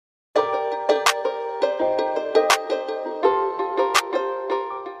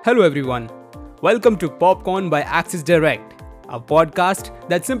Hello everyone. Welcome to Popcorn by Axis Direct, a podcast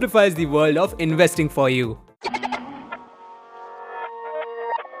that simplifies the world of investing for you.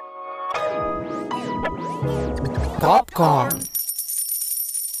 Popcorn.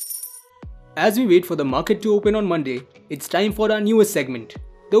 As we wait for the market to open on Monday, it's time for our newest segment,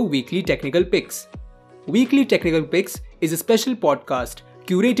 the Weekly Technical Picks. Weekly Technical Picks is a special podcast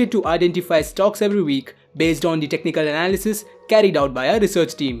curated to identify stocks every week based on the technical analysis carried out by our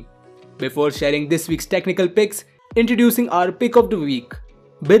research team. Before sharing this week's technical picks, introducing our pick of the week,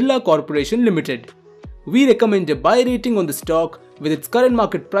 Birla Corporation Limited. We recommend a buy rating on the stock with its current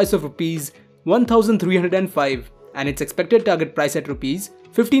market price of Rs 1305 and its expected target price at Rs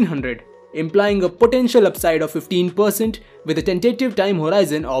 1500, implying a potential upside of 15% with a tentative time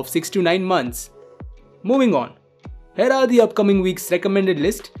horizon of 6 to 9 months. Moving on, here are the upcoming week's recommended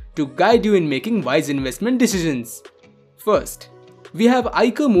list to guide you in making wise investment decisions. First, we have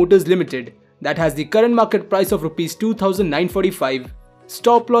Eicher Motors Limited that has the current market price of Rs 2945,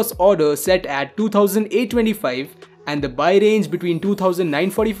 stop loss order set at 2825 and the buy range between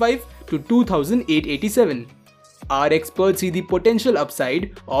 2945 to 2887. Our experts see the potential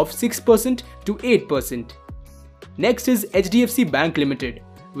upside of 6% to 8%. Next is HDFC Bank Limited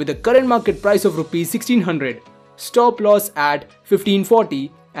with a current market price of Rs 1600, stop loss at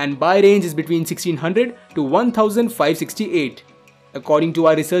 1540 and buy range is between 1600 to 1568. According to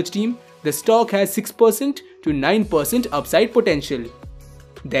our research team, the stock has 6% to 9% upside potential.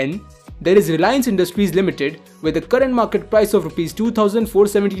 Then, there is Reliance Industries Limited with a current market price of Rs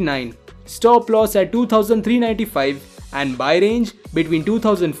 2479, stop loss at 2395 and buy range between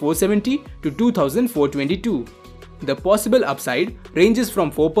 2470 to 2422. The possible upside ranges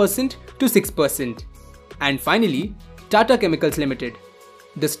from 4% to 6%. And finally, Tata Chemicals Limited.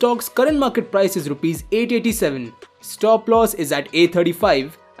 The stock's current market price is Rs 887, stop loss is at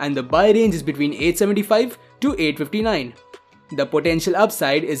 835 and the buy range is between 875 to 859. The potential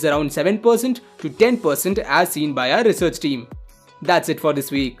upside is around 7% to 10% as seen by our research team. That's it for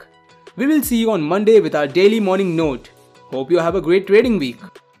this week. We will see you on Monday with our daily morning note. Hope you have a great trading week.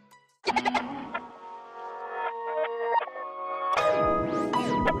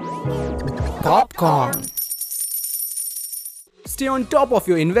 Popcorn. Stay on top of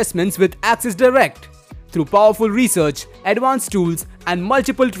your investments with Axis Direct. Through powerful research, advanced tools, and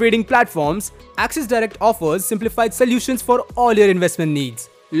multiple trading platforms, Axis Direct offers simplified solutions for all your investment needs.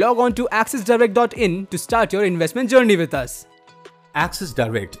 Log on to axisdirect.in to start your investment journey with us. Axis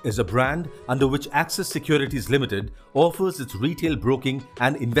Direct is a brand under which Axis Securities Limited offers its retail broking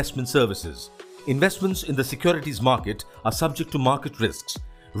and investment services. Investments in the securities market are subject to market risks.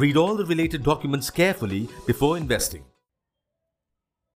 Read all the related documents carefully before investing.